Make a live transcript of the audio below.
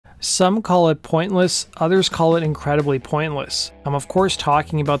Some call it pointless, others call it incredibly pointless. I'm of course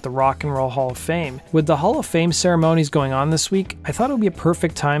talking about the Rock and Roll Hall of Fame. With the Hall of Fame ceremonies going on this week, I thought it would be a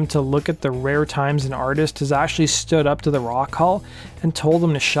perfect time to look at the rare times an artist has actually stood up to the Rock Hall and told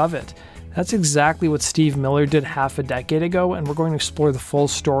them to shove it. That's exactly what Steve Miller did half a decade ago, and we're going to explore the full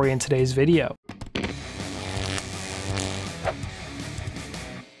story in today's video.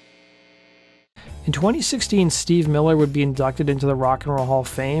 In 2016, Steve Miller would be inducted into the Rock and Roll Hall of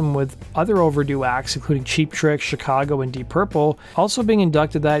Fame, with other overdue acts including Cheap Trick, Chicago, and Deep Purple. Also being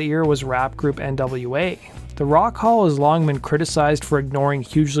inducted that year was rap group NWA. The Rock Hall has long been criticized for ignoring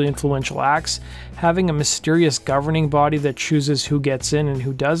hugely influential acts, having a mysterious governing body that chooses who gets in and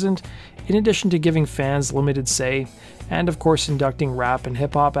who doesn't, in addition to giving fans limited say, and of course inducting rap and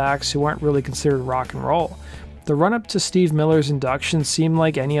hip-hop acts who aren't really considered rock and roll. The run-up to Steve Miller's induction seemed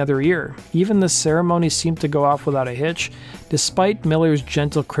like any other year. Even the ceremony seemed to go off without a hitch, despite Miller's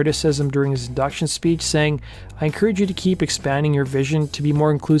gentle criticism during his induction speech saying, "I encourage you to keep expanding your vision to be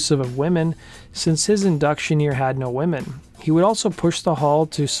more inclusive of women," since his induction year had no women. He would also push the hall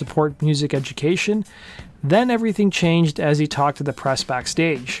to support music education. Then everything changed as he talked to the press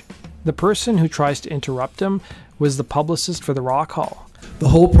backstage. The person who tries to interrupt him was the publicist for the Rock Hall. The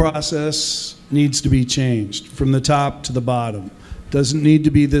whole process needs to be changed from the top to the bottom. Doesn't need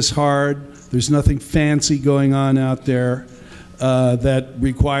to be this hard. There's nothing fancy going on out there that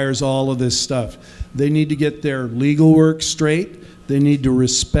requires all of this stuff. They need to get their legal work straight. They need to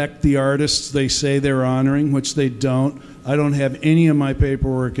respect the artists they say they're honoring, which they don't. I don't have any of my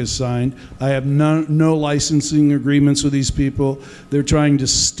paperwork is signed. I have no licensing agreements with these people. They're trying to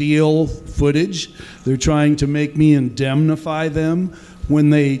steal footage. They're trying to make me indemnify them.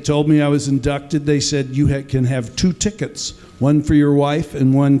 When they told me I was inducted, they said, you can have 2 tickets, one for your wife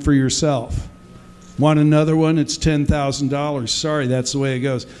and one for yourself. Want another one? It's $10,000. Sorry, that's the way it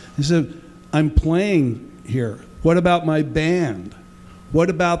goes. I said, I'm playing here. What about my band? What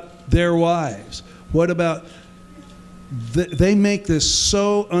about their wives? What about... They make this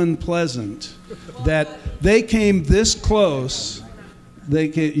so unpleasant that they came this close.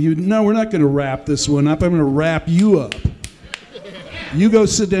 No, we're not going to wrap this one up. I'm going to wrap you up. You go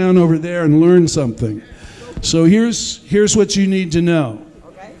sit down over there and learn something. So here's what you need to know.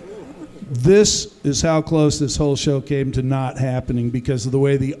 This is how close this whole show came to not happening because of the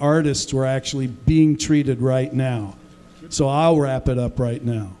way the artists were actually being treated right now. So I'll wrap it up right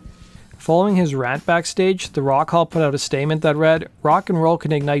now. Following his rant backstage, the Rock Hall put out a statement that read, "Rock and roll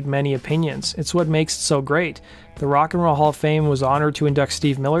can ignite many opinions. It's what makes it so great. The Rock and Roll Hall of Fame was honored to induct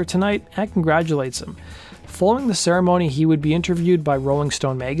Steve Miller tonight and congratulates him." Following the ceremony, he would be interviewed by Rolling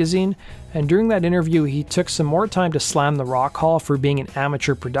Stone magazine, and during that interview, he took some more time to slam the Rock Hall for being an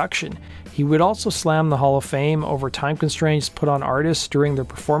amateur production. He would also slam the Hall of Fame over time constraints put on artists during their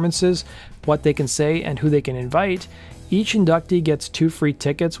performances, what they can say, and who they can invite. Each inductee gets 2 free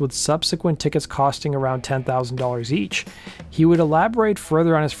tickets, with subsequent tickets costing around $10,000 each. He would elaborate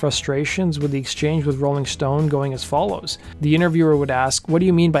further on his frustrations, with the exchange with Rolling Stone going as follows. The interviewer would ask, "What do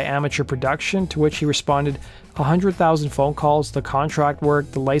you mean by amateur production?" To which he responded, 100,000 phone calls, the contract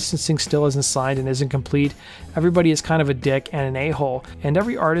work, the licensing still isn't signed and isn't complete, everybody is kind of a dick and an a-hole, and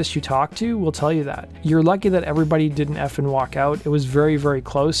every artist you talk to will tell you that. You're lucky that everybody didn't effing walk out. It was very, very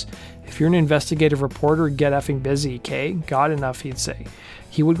close. If you're an investigative reporter, get effing busy, okay? Got enough, he'd say.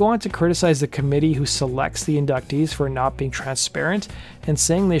 He would go on to criticize the committee who selects the inductees for not being transparent and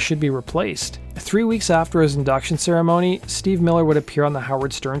saying they should be replaced. 3 weeks after his induction ceremony, Steve Miller would appear on the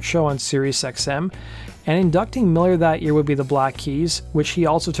Howard Stern Show on Sirius XM, and inducting Miller that year would be the Black Keys, which he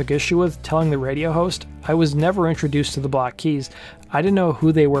also took issue with, telling the radio host, "I was never introduced to the Black Keys. I didn't know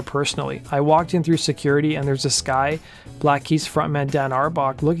who they were personally. I walked in through security and there's this guy, Black Keys frontman Dan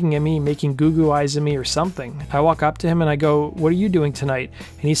Arbach, looking at me, making goo-goo eyes at me or something. I walk up to him and I go, 'What are you doing tonight?'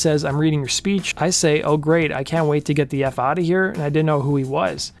 And he says, 'I'm reading your speech.' I say, 'Oh great, I can't wait to get the F out of here,' and I didn't know who he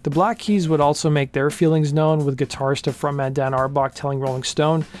was." The Black Keys would also make their feelings known, with guitarist and frontman Dan Arbach telling Rolling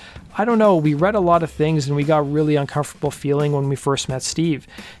Stone, "I don't know, we read a lot of things and we got really uncomfortable feeling when we first met Steve.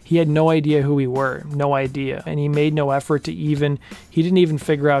 He had no idea who we were, no idea, and he made no effort to he didn't even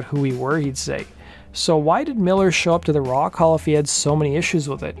figure out who we were," he'd say. So why did Miller show up to the Rock Hall if he had so many issues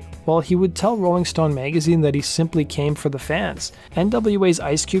with it? Well, he would tell Rolling Stone magazine that he simply came for the fans. NWA's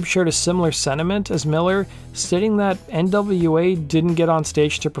Ice Cube shared a similar sentiment as Miller, stating that NWA didn't get on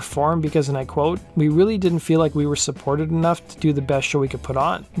stage to perform because, and I quote, "We really didn't feel like we were supported enough to do the best show we could put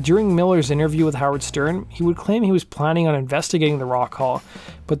on." During Miller's interview with Howard Stern, he would claim he was planning on investigating the Rock Hall,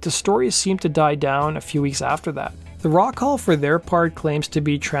 but the stories seemed to die down a few weeks after that. The Rock Hall, for their part, claims to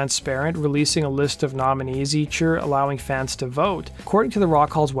be transparent, releasing a list of nominees each year, allowing fans to vote. According to the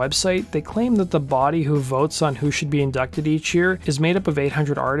Rock Hall's website, they claim that the body who votes on who should be inducted each year is made up of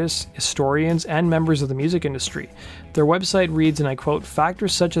 800 artists, historians, and members of the music industry. Their website reads, and I quote,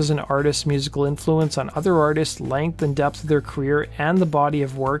 "Factors such as an artist's musical influence on other artists, length and depth of their career, and the body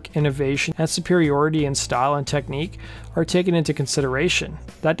of work, innovation, and superiority in style and technique are taken into consideration."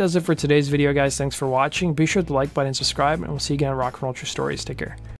 That does it for today's video, guys. Thanks for watching. Be sure to like button and subscribe, and we'll see you again on Rock and Roll True Stories. Take care.